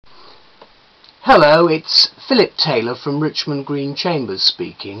Hello, it's Phillip Taylor from Richmond Green Chambers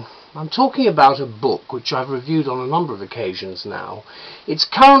speaking. I'm talking about a book which I've reviewed on a number of occasions now. It's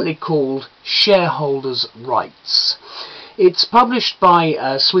currently called Shareholders Rights. It's published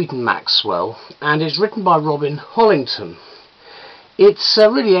by Sweet Maxwell and is written by Robin Hollington. It's a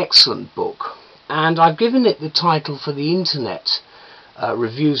really excellent book, and I've given it the title for the internet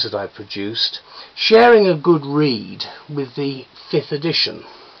reviews that I've produced, Sharing a Good Read with the 5th edition.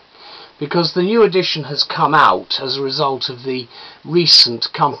 Because the new edition has come out as a result of the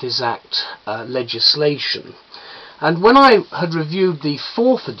recent Companies Act legislation. And when I had reviewed the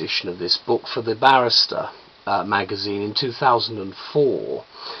 4th edition of this book for the Barrister magazine in 2004,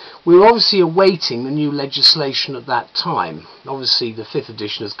 we were obviously awaiting the new legislation at that time. Obviously the 5th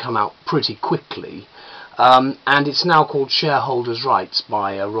edition has come out pretty quickly, and it's now called Shareholders Rights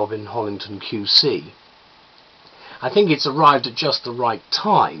by Robin Hollington QC. I think it's arrived at just the right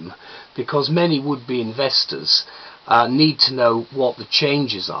time, because many would-be investors need to know what the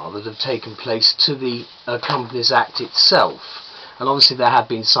changes are that have taken place to the Companies Act itself. And obviously there have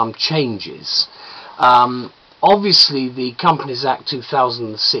been some changes. Obviously the Companies Act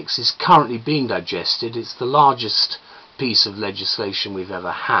 2006 is currently being digested. It's the largest piece of legislation we've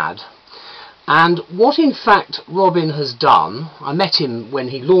ever had. And what in fact Robin has done, I met him when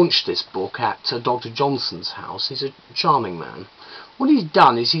he launched this book at Dr. Johnson's house. He's a charming man. What he's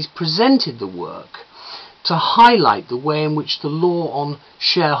done is he's presented the work to highlight the way in which the law on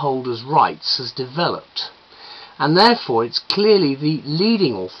shareholders' rights has developed. And therefore it's clearly the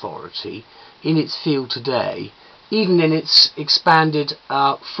leading authority in its field today, even in its expanded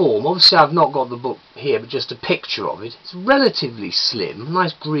form. Obviously I've not got the book here, but just a picture of it. It's relatively slim,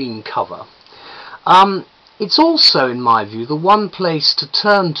 nice green cover. It's also, in my view, the one place to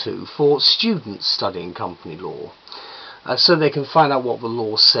turn to for students studying company law, so they can find out what the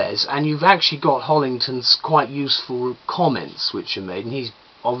law says. And you've actually got Hollington's quite useful comments which are made, and he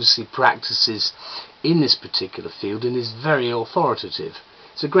obviously practices in this particular field and is very authoritative.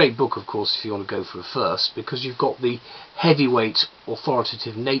 It's a great book, of course, if you want to go for a first, because you've got the heavyweight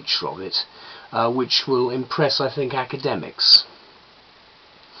authoritative nature of it, which will impress, I think, academics.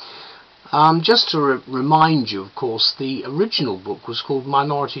 Just to remind you, of course, the original book was called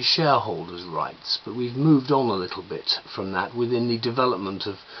Minority Shareholders' Rights, but we've moved on a little bit from that within the development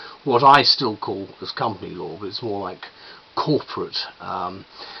of what I still call as company law, but it's more like corporate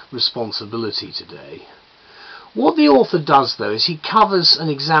responsibility today. What the author does, though, is he covers and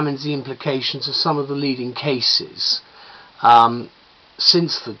examines the implications of some of the leading cases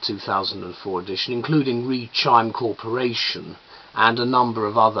since the 2004 edition, including Re-Chime Corporation, and a number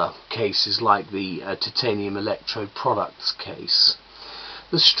of other cases like the titanium electrode products case.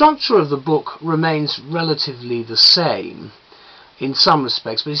 The structure of the book remains relatively the same in some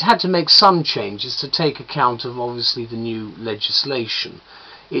respects, but he's had to make some changes to take account of obviously the new legislation.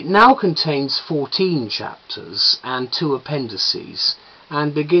 It now contains 14 chapters and 2 appendices,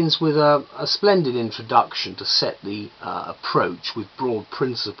 and begins with a splendid introduction to set the approach with broad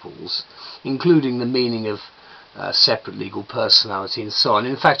principles, including the meaning of separate legal personality and so on.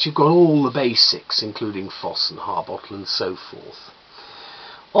 In fact, you've got all the basics, including Foss and Harbottle and so forth.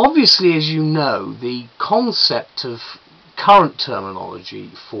 Obviously, as you know, the concept of current terminology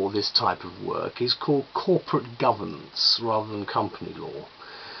for this type of work is called corporate governance rather than company law.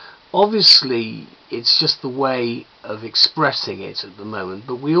 Obviously, it's just the way of expressing it at the moment,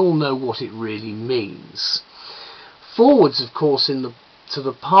 but we all know what it really means. Forwards, of course, to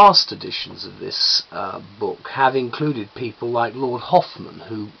the past editions of this book have included people like Lord Hoffman,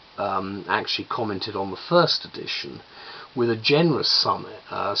 who actually commented on the first edition with a generous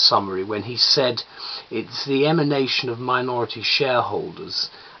summary when he said it's the emanation of minority shareholders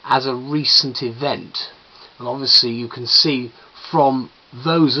as a recent event. And obviously you can see from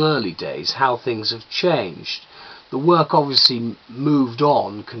those early days how things have changed. The work obviously moved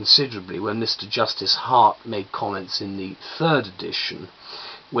on considerably when Mr. Justice Hart made comments in the 3rd edition,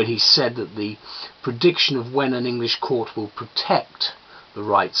 when he said that the prediction of when an English court will protect the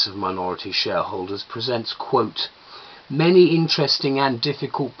rights of minority shareholders presents, quote, many interesting and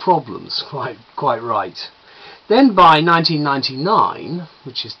difficult problems. Quite right. Then by 1999,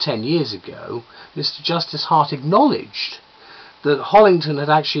 which is 10 years ago, Mr. Justice Hart acknowledged that Hollington had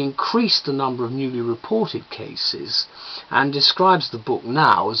actually increased the number of newly reported cases, and describes the book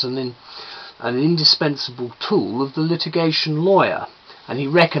now as an indispensable tool of the litigation lawyer, and he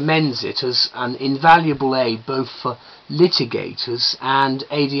recommends it as an invaluable aid both for litigators and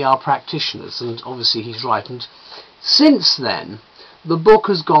ADR practitioners, and obviously he's right. And since then the book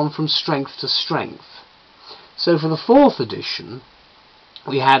has gone from strength to strength. So for the 4th edition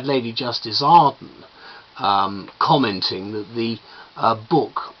we had Lady Justice Arden commenting that the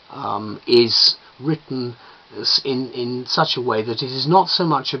book is written in such a way that it is not so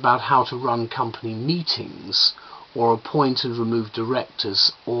much about how to run company meetings or appoint and remove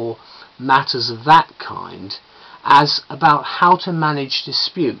directors or matters of that kind, as about how to manage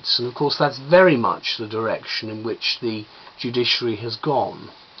disputes. And of course that's very much the direction in which the judiciary has gone.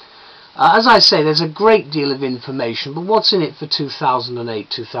 As I say, there's a great deal of information, but what's in it for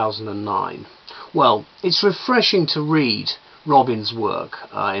 2008-2009? Well, it's refreshing to read Robin's work,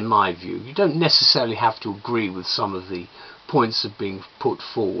 in my view. You don't necessarily have to agree with some of the points that are being put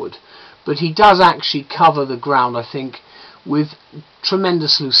forward, but he does actually cover the ground, I think, with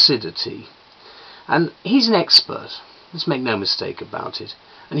tremendous lucidity. And he's an expert, let's make no mistake about it.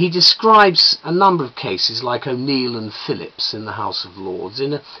 And he describes a number of cases like O'Neill and Phillips in the House of Lords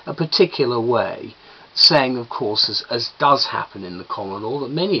in a particular way, saying, of course, as does happen in the common law, that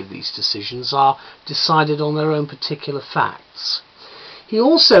many of these decisions are decided on their own particular facts. He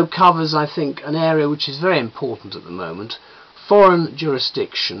also covers, I think, an area which is very important at the moment, foreign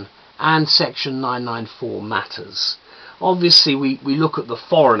jurisdiction and Section 994 matters. Obviously, we look at the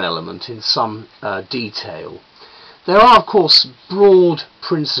foreign element in some detail. There are, of course, broad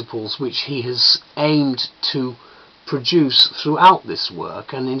principles which he has aimed to produce throughout this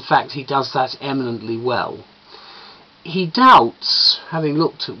work, and in fact he does that eminently well. He doubts, having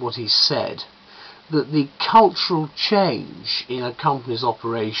looked at what he said, that the cultural change in a company's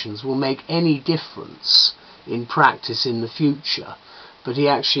operations will make any difference in practice in the future, but he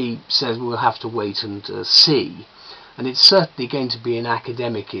actually says we'll have to wait and see, and it's certainly going to be an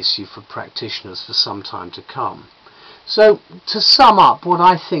academic issue for practitioners for some time to come. So, to sum up, what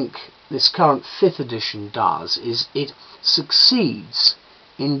I think this current 5th edition does is it succeeds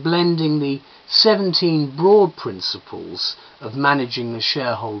in blending the 17 broad principles of managing the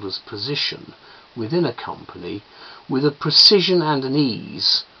shareholder's position within a company with a precision and an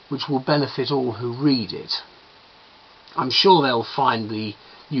ease which will benefit all who read it. I'm sure they'll find the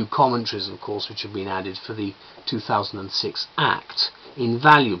new commentaries, of course, which have been added for the 2006 Act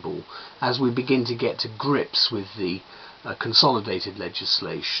invaluable as we begin to get to grips with the consolidated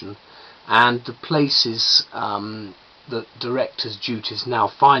legislation and the places that directors' duties now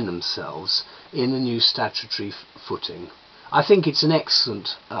find themselves in the new statutory footing. I think it's an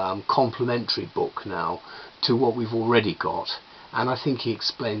excellent complementary book now to what we've already got, and I think he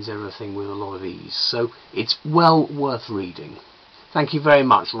explains everything with a lot of ease. So it's well worth reading. Thank you very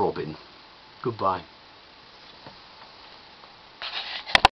much, Robin. Goodbye.